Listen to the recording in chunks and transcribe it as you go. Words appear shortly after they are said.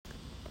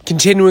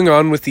Continuing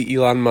on with the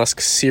Elon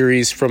Musk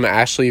series from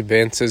Ashley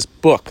Vance's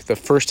book, the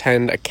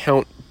first-hand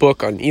account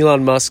book on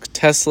Elon Musk,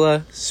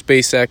 Tesla,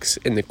 SpaceX,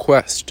 and the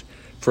quest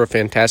for a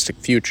fantastic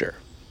future.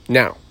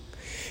 Now,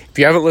 if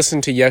you haven't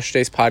listened to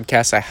yesterday's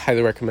podcast, I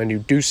highly recommend you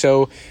do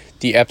so.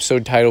 The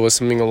episode title was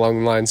something along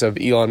the lines of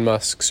Elon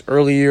Musk's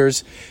early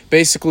years.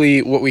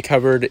 Basically, what we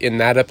covered in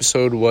that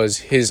episode was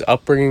his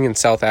upbringing in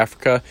South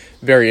Africa.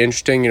 Very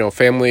interesting,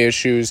 family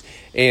issues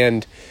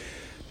and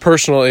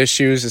personal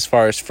issues as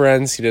far as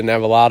friends. He didn't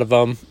have a lot of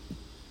them,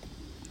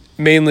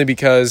 mainly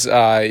because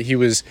he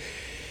was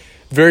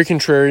very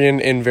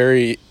contrarian and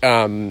very,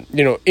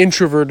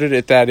 introverted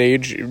at that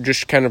age,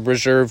 just kind of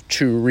reserved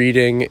to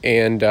reading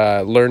and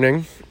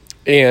learning.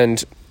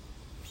 And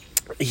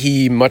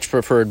he much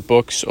preferred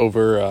books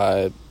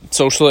over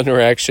social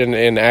interaction.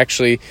 And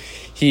actually,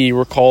 he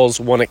recalls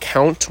one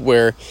account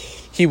where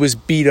he was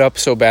beat up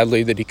so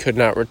badly that he could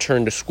not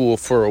return to school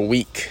for a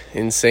week.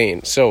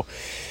 Insane. So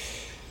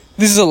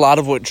this is a lot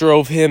of what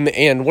drove him,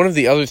 and one of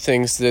the other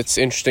things that's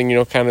interesting,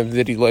 kind of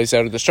that he lays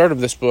out at the start of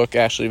this book,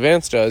 Ashley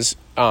Vance does,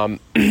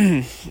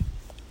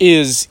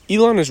 is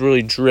Elon is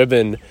really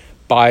driven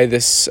by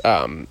this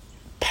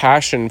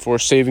passion for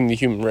saving the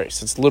human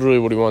race. It's literally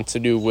what he wants to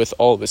do with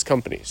all of his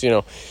companies.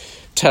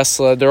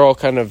 Tesla, they're all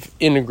kind of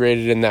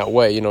integrated in that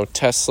way.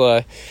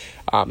 Tesla,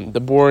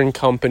 the Boring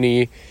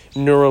Company,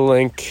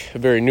 Neuralink, a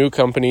very new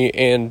company,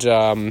 and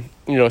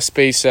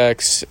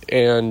SpaceX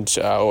and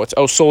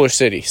Solar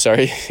City.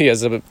 Sorry, he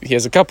has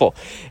a couple,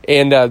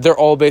 and they're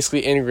all basically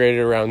integrated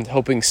around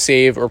helping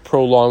save or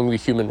prolong the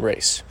human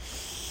race.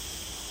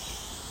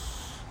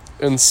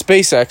 And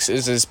SpaceX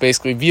is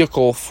basically a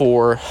vehicle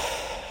for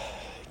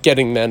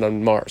getting men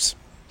on Mars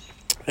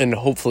and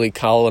hopefully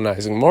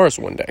colonizing Mars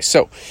one day.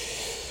 So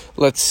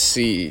let's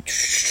see.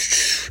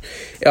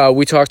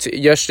 We talked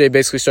yesterday,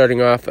 basically starting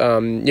off,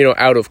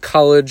 out of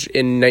college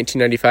in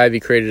 1995, he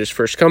created his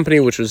first company,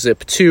 which was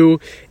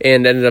Zip2,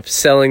 and ended up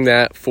selling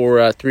that for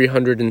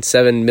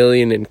 $307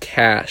 million in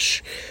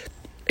cash.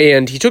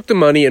 And he took the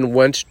money and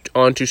went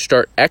on to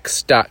start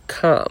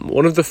X.com,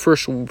 one of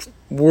the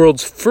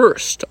world's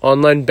first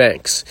online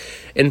banks,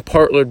 and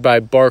partnered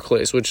by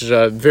Barclays, which is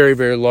a very,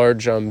 very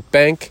large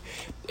bank.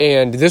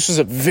 And this was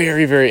a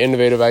very, very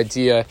innovative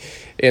idea.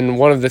 And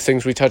one of the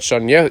things we touched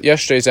on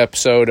yesterday's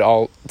episode,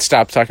 I'll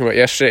stop talking about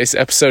yesterday's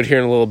episode here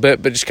in a little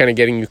bit, but just kind of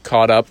getting you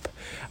caught up,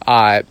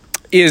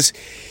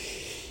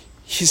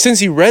 since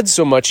he read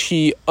so much,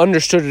 he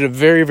understood at a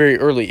very, very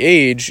early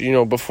age,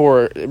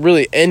 before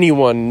really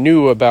anyone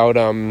knew about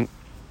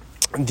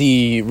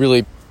the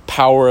really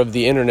power of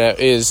the internet,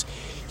 is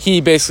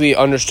he basically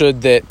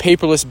understood that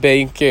paperless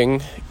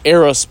banking,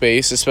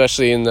 aerospace,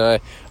 especially in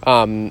the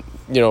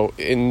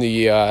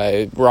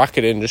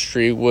rocket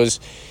industry, was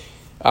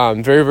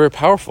very, very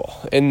powerful.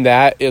 And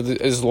that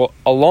is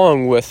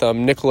along with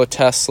Nikola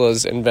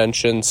Tesla's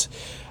inventions,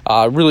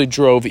 really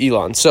drove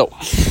Elon. So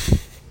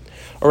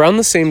around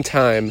the same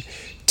time,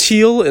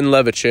 Thiel and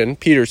Levichin,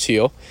 Peter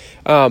Thiel,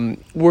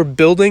 were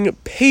building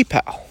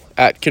PayPal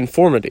at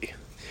Conformity.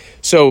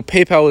 So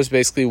PayPal is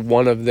basically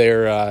one of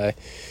their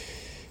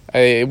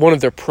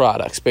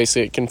products,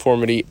 basically at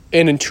Conformity.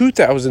 And in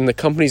 2000, the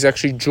companies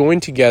actually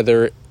joined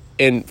together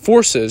in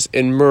forces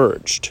and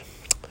merged.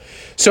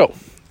 So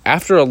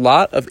after a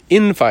lot of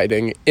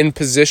infighting and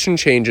position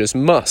changes,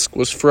 Musk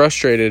was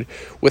frustrated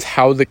with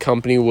how the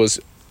company was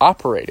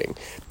operating,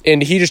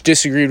 and he just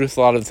disagreed with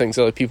a lot of the things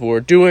other people were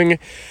doing.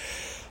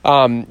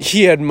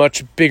 He had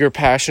much bigger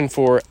passion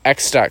for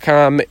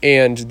X.com,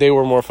 and they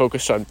were more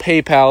focused on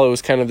PayPal. It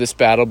was kind of this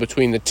battle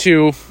between the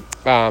two.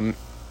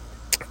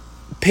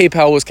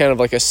 PayPal was kind of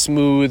like a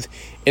smooth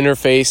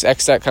interface.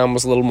 X.com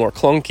was a little more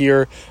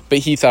clunkier, but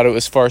he thought it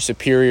was far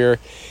superior.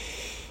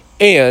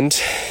 And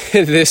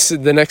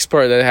the next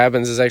part that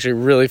happens is actually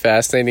really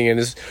fascinating, and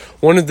is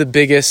one of the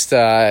biggest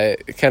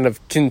kind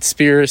of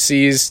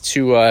conspiracies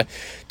to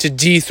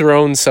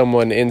dethrone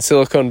someone in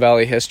Silicon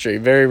Valley history.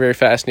 Very, very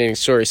fascinating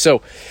story.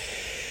 So,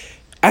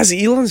 as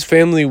Elon's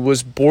family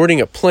was boarding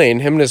a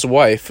plane, him and his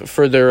wife,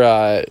 for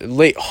their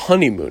late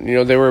honeymoon,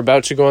 they were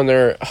about to go on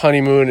their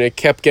honeymoon, and it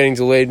kept getting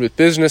delayed with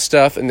business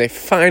stuff, and they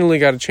finally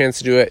got a chance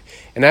to do it.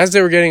 And as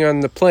they were getting on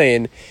the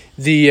plane,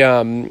 the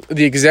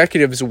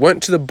executives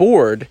went to the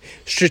board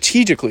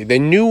strategically. They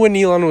knew when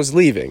Elon was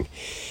leaving,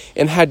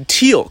 and had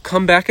Thiel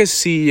come back as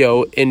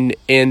CEO and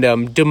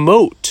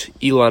demote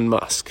Elon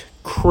Musk.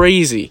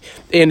 Crazy.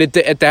 And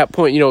at that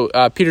point,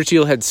 Peter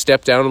Thiel had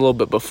stepped down a little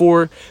bit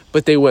before,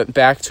 but they went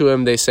back to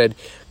him. They said,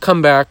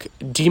 come back,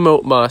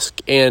 demote Musk,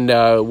 and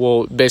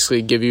we'll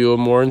basically give you a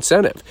more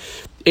incentive.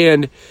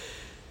 And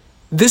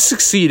this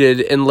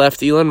succeeded and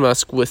left Elon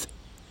Musk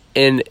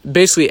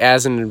basically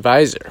as an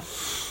advisor.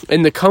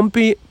 And the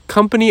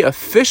company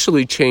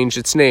officially changed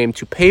its name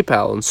to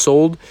PayPal and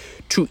sold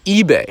to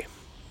eBay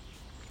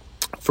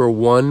for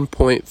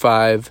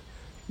 $1.5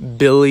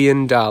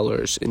 billion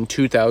in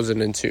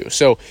 2002.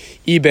 So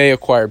eBay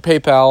acquired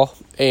PayPal,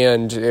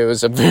 and it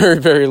was a very,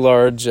 very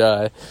large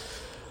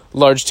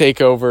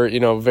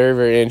takeover. Very,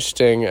 very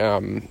interesting.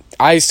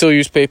 I still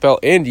use PayPal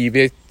and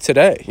eBay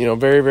today.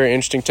 Very, very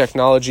interesting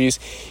technologies.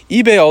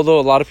 eBay, although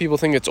a lot of people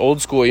think it's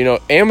old school,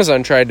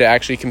 Amazon tried to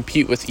actually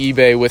compete with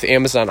eBay with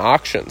Amazon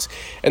auctions.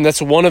 And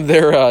that's one of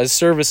their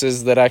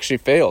services that actually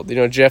failed.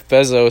 Jeff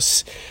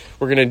Bezos,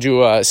 we're going to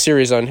do a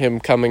series on him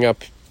coming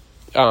up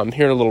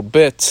here in a little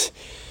bit,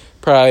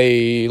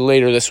 probably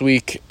later this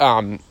week.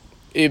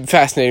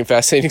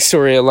 Fascinating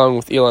story along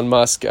with Elon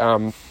Musk.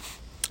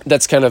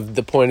 That's kind of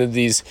the point of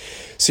these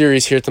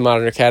series here at the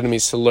Modern Academy,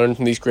 is to learn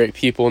from these great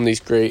people and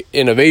these great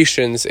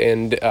innovations,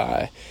 and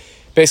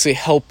basically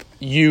help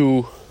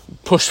you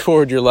push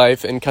forward your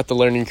life and cut the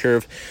learning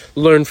curve,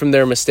 learn from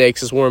their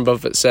mistakes. As Warren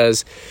Buffett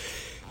says,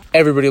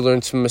 everybody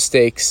learns from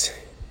mistakes.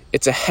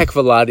 It's a heck of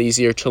a lot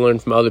easier to learn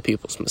from other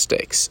people's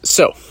mistakes.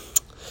 So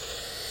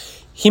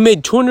he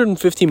made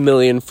 $250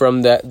 million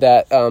from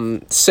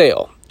that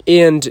sale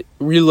and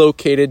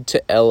relocated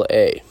to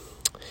LA.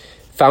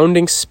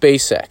 Founding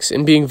SpaceX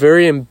and being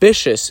very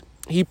ambitious,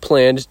 he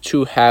planned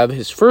to have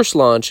his first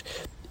launch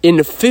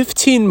in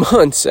 15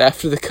 months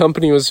after the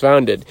company was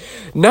founded.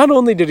 Not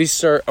only did he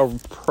start a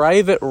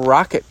private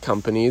rocket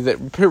company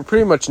that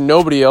pretty much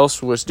nobody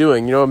else was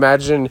doing.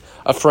 Imagine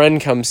a friend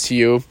comes to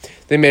you,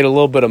 they made a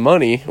little bit of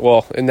money,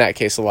 well, in that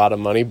case, a lot of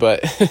money,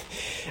 but,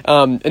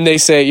 and they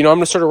say, I'm going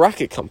to start a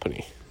rocket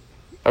company.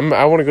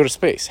 I want to go to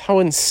space. How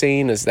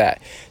insane is that?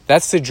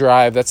 That's the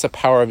drive. That's the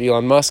power of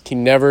Elon Musk. He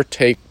never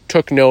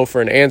took no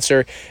for an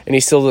answer, and he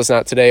still does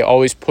not today,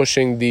 always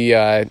pushing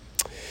the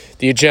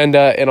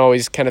agenda and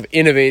always kind of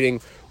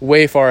innovating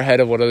way far ahead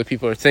of what other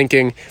people are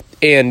thinking.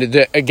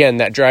 And again,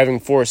 that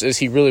driving force is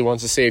he really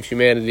wants to save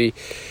humanity.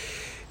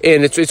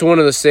 And it's one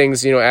of those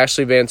things,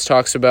 Ashley Vance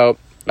talks about.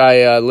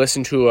 I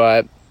listened to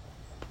a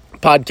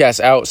podcast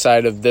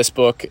outside of this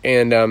book,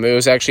 and it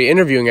was actually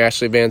interviewing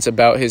Ashley Vance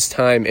about his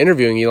time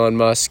interviewing Elon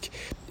Musk.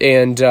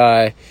 And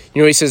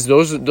he says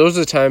those are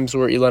the times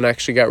where Elon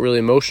actually got really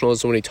emotional,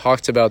 is when he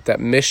talked about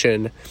that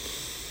mission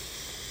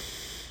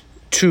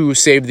to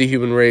save the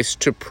human race,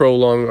 to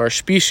prolong our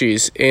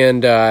species.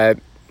 And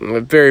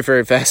very,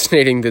 very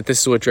fascinating that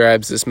this is what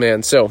drives this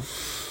man. So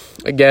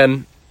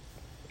again,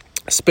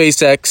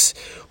 SpaceX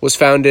was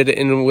founded,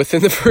 and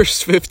within the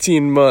first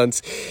 15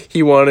 months,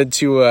 he wanted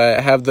to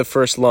have the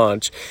first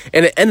launch.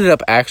 And it ended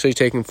up actually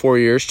taking 4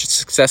 years to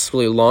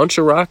successfully launch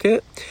a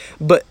rocket.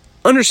 But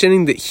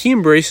understanding that he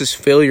embraces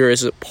failure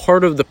as a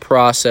part of the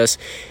process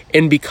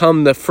and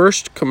become the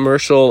first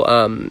commercial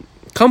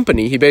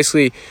company. He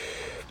basically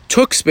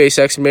took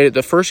SpaceX and made it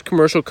the first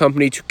commercial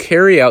company to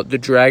carry out the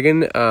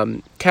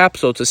Dragon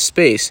capsule to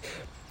space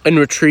and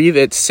retrieve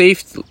it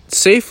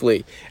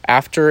safely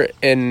after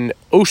an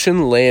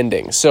ocean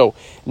landing. So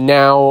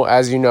now,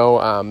 as you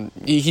know,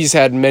 he's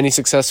had many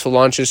successful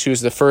launches. He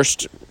was the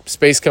first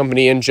space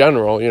company in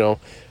general,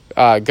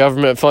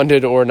 government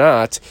funded or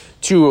not,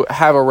 to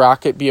have a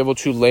rocket be able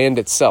to land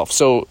itself.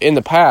 So in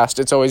the past,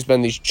 it's always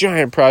been these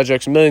giant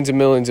projects, millions and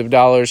millions of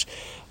dollars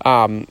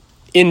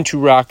into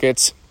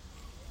rockets.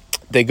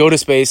 They go to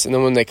space, and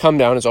then when they come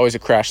down, it's always a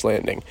crash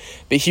landing.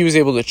 But he was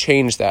able to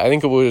change that. I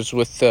think it was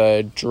with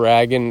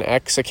Dragon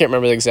X. I can't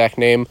remember the exact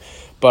name,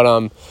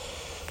 but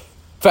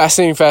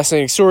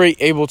fascinating story.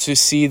 Able to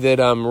see that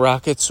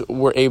rockets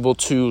were able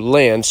to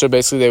land. So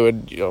basically, they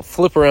would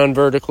flip around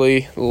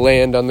vertically,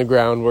 land on the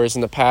ground. Whereas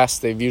in the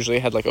past, they've usually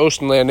had like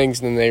ocean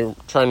landings, and then they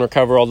try and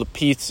recover all the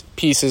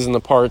pieces and the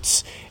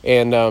parts,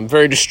 and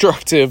very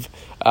destructive.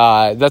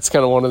 That's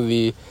kind of one of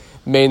the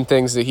main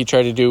things that he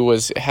tried to do,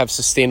 was have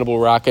sustainable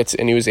rockets,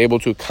 and he was able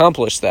to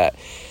accomplish that.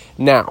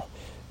 Now,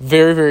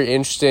 very, very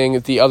interesting.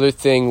 The other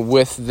thing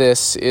with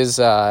this is,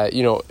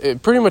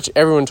 pretty much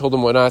everyone told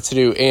him what not to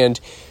do, and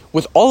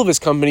with all of his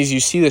companies,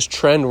 you see this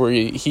trend where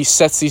he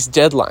sets these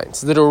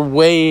deadlines that are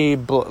way...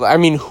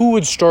 who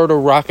would start a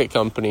rocket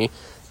company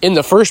in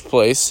the first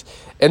place,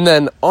 and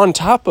then on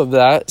top of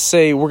that,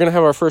 say, we're going to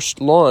have our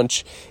first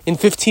launch in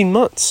 15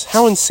 months.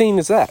 How insane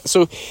is that?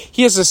 So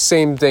he has the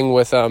same thing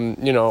with,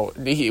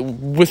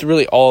 with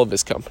really all of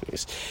his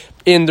companies.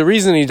 And the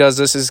reason he does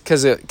this is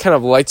because it kind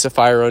of lights a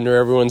fire under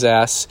everyone's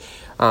ass.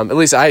 At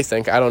least I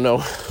think. I don't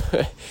know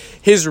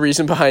his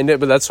reason behind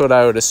it, but that's what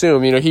I would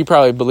assume. He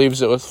probably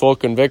believes it with full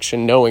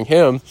conviction, knowing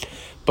him.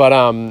 But,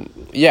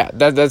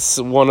 that's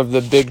one of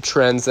the big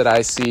trends that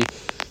I see.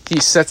 He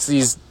sets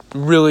these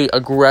really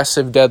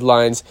aggressive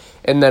deadlines,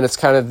 and then it's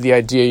kind of the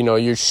idea,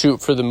 you shoot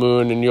for the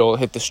moon and you'll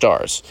hit the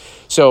stars.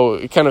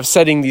 So kind of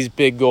setting these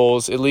big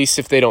goals, at least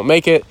if they don't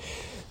make it,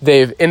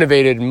 they've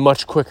innovated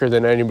much quicker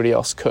than anybody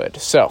else could.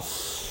 So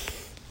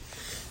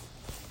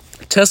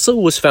Tesla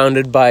was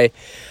founded by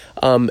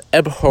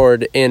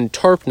Eberhard and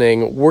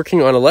Tarpning,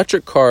 working on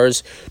electric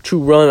cars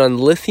to run on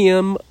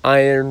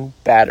lithium-ion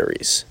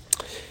batteries.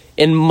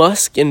 And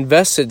Musk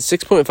invested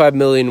 $6.5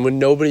 million when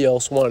nobody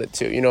else wanted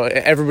to.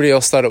 Everybody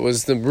else thought it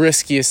was the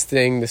riskiest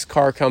thing. This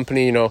car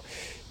company,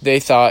 they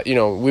thought,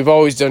 we've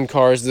always done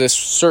cars this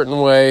certain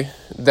way.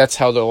 That's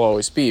how they'll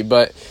always be.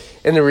 But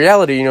in the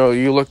reality,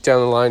 you look down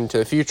the line to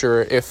the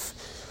future. If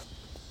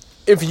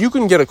if you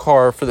can get a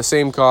car for the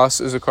same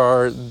cost as a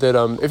car that,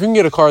 if you can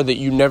get a car that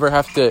you never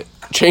have to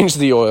change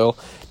the oil,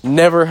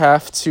 never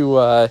have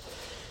to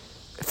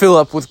fill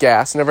up with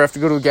gas, never have to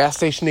go to a gas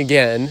station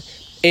again,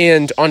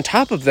 and on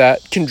top of that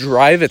can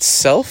drive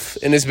itself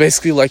and is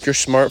basically like your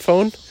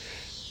smartphone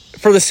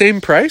for the same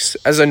price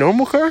as a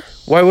normal car,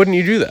 why wouldn't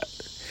you do that?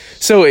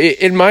 So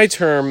in my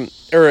term,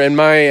 or in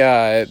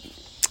my,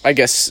 I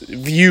guess,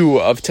 view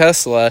of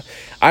Tesla,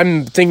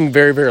 I'm thinking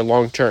very, very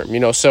long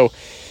term, so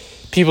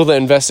people that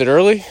invested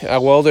early,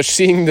 well, they're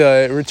seeing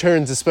the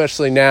returns,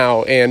 especially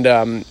now, and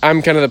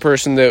I'm kind of the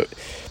person that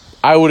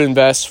I would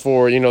invest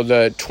for,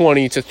 the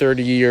 20 to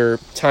 30 year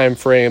time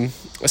frame,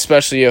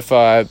 especially if,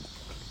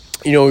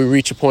 we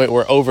reach a point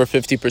where over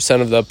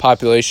 50% of the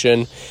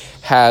population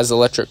has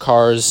electric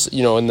cars,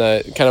 in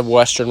the kind of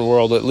Western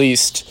world at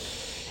least.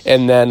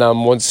 And then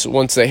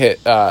once they hit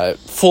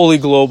fully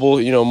global,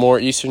 more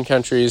Eastern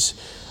countries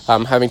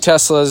having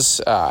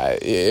Teslas,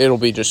 it'll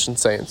be just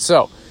insane.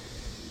 So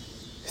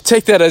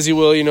take that as you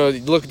will,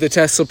 look at the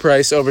Tesla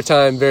price over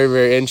time. Very,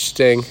 very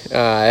interesting.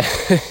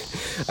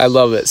 I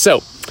love it.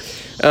 So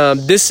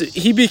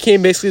he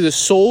became basically the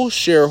sole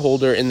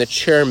shareholder and the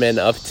chairman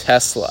of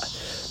Tesla.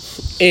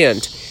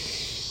 And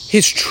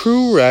his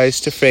true rise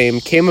to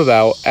fame came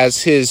about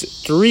as his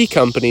 3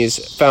 companies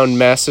found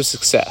massive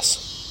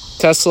success.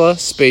 Tesla,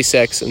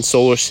 SpaceX, and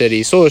Solar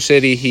City. Solar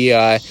City, he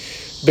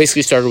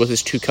basically started with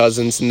his 2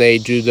 cousins, and they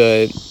do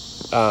the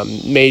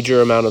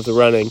major amount of the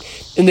running.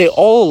 And they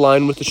all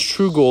align with his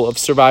true goal of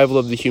survival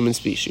of the human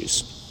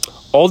species.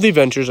 All the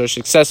ventures are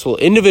successful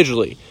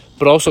individually,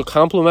 but also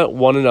complement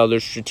one another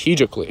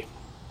strategically.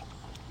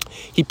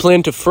 He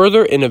planned to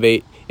further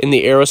innovate in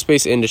the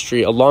aerospace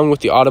industry along with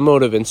the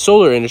automotive and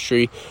solar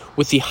industry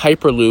with the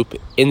Hyperloop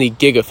in the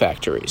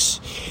Gigafactories.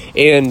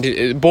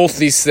 And both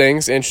these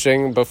things,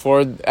 interesting,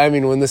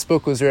 when this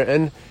book was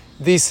written,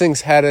 these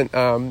things hadn't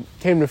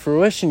came to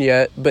fruition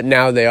yet, but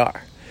now they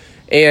are.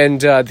 And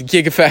the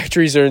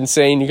Gigafactories are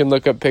insane. You can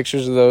look up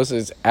pictures of those.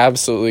 It's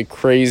absolutely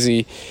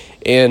crazy.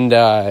 And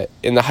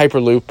in the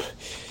Hyperloop,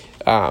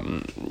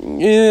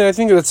 I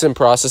think that's in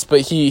process,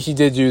 but he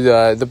did do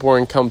the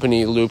Boring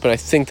Company loop, and I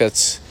think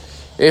that's,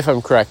 if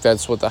I'm correct,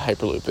 that's what the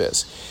Hyperloop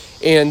is.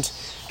 And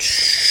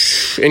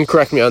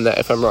correct me on that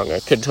if I'm wrong. I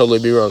could totally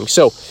be wrong.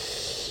 So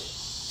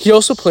he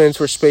also plans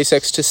for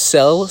SpaceX to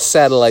sell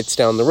satellites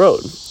down the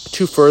road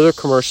to further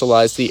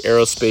commercialize the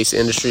aerospace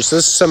industry. So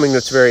this is something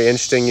that's very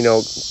interesting.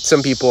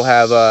 Some people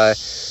have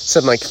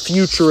some like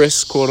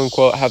futurists, quote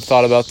unquote, have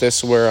thought about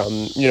this where,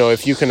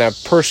 if you can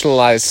have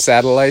personalized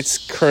satellites,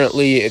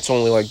 currently it's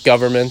only like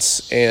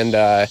governments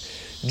and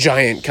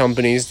giant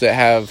companies that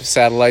have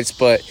satellites.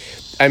 But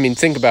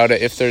think about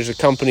it. If there's a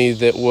company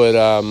that would,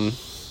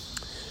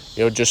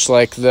 just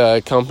like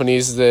the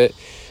companies that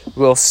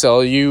will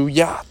sell you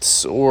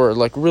yachts or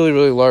like really,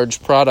 really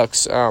large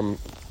products,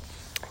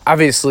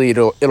 obviously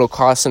it'll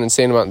cost an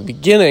insane amount in the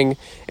beginning,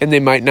 and they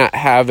might not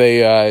have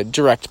a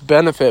direct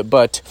benefit,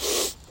 but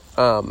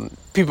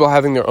people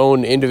having their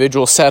own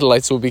individual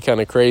satellites will be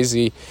kind of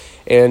crazy,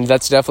 and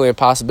that's definitely a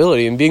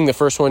possibility. And being the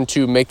first one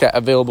to make that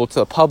available to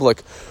the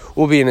public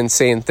will be an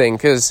insane thing,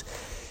 because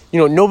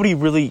nobody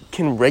really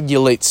can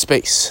regulate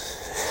space.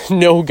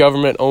 No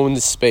government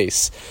owns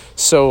space,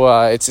 so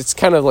it's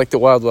kind of like the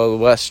Wild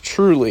Wild West.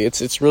 Truly,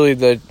 it's really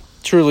the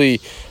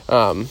truly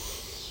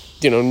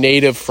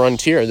native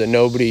frontier that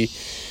nobody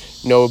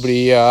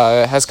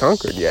has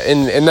conquered yet,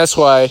 and that's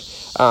why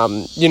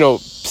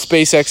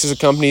SpaceX is a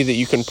company that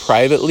you can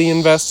privately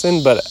invest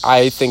in, but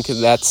I think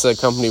that's a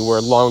company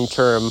where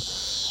long-term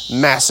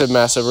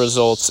massive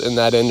results in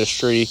that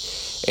industry,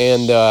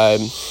 and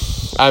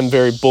I'm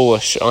very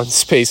bullish on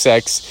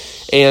SpaceX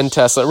and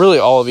Tesla, really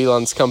all of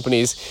Elon's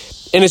companies.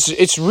 And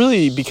it's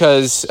really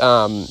because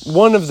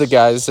one of the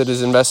guys that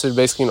is invested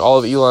basically in all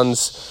of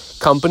Elon's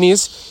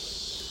companies,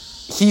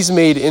 he's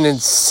made an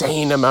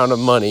insane amount of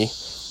money.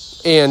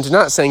 And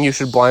not saying you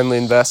should blindly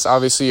invest.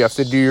 Obviously, you have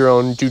to do your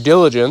own due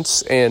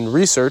diligence and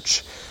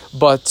research.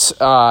 But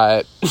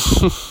look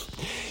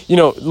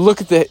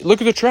at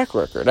the track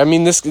record.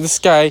 This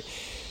guy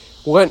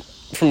went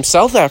from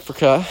South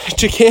Africa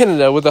to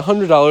Canada with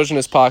 $100 in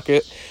his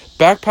pocket,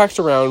 backpacked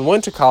around,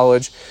 went to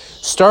college,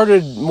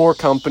 started more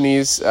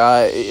companies,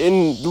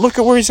 and look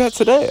at where he's at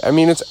today.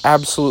 It's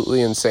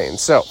absolutely insane.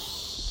 So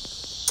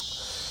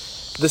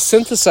the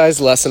synthesized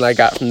lesson I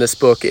got from this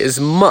book is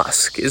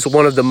Musk is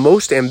one of the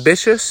most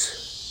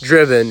ambitious,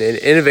 driven, and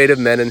innovative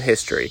men in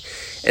history,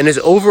 and his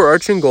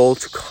overarching goal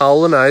to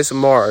colonize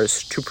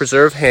Mars to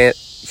preserve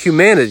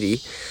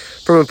humanity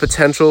from a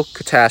potential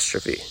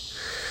catastrophe.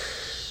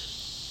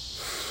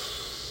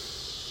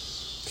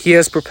 He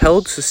has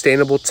propelled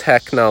sustainable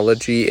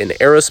technology in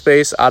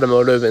aerospace,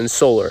 automotive, and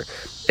solar,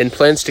 and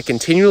plans to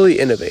continually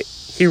innovate.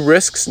 He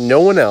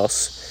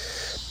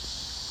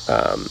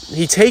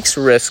takes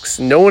risks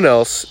no one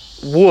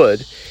else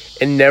would,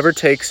 and never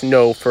takes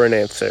no for an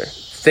answer.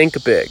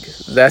 Think big.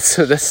 That's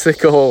the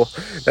goal.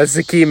 That's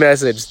the key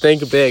message.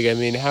 Think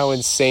big. How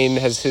insane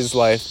has his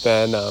life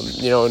been?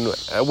 And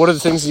what are the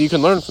things that you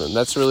can learn from him?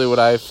 That's really what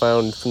I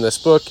found from this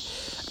book.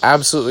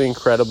 Absolutely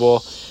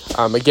incredible.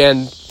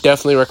 Again,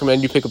 definitely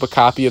recommend you pick up a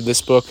copy of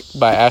this book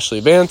by Ashley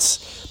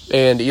Vance,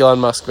 and Elon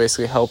Musk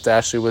basically helped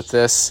Ashley with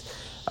this.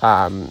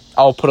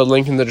 I'll put a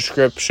link in the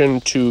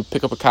description to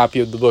pick up a copy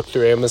of the book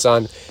through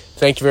Amazon.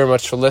 Thank you very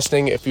much for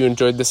listening. If you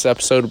enjoyed this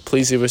episode,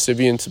 please leave us a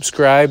review and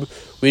subscribe.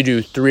 We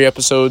do 3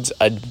 episodes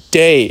a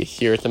day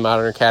here at the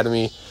Modern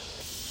Academy.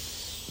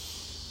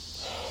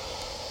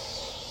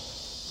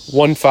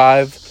 1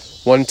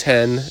 5, 1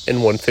 10,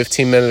 and 1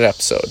 15-minute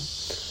episode.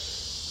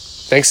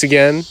 Thanks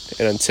again,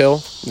 and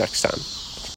until next time.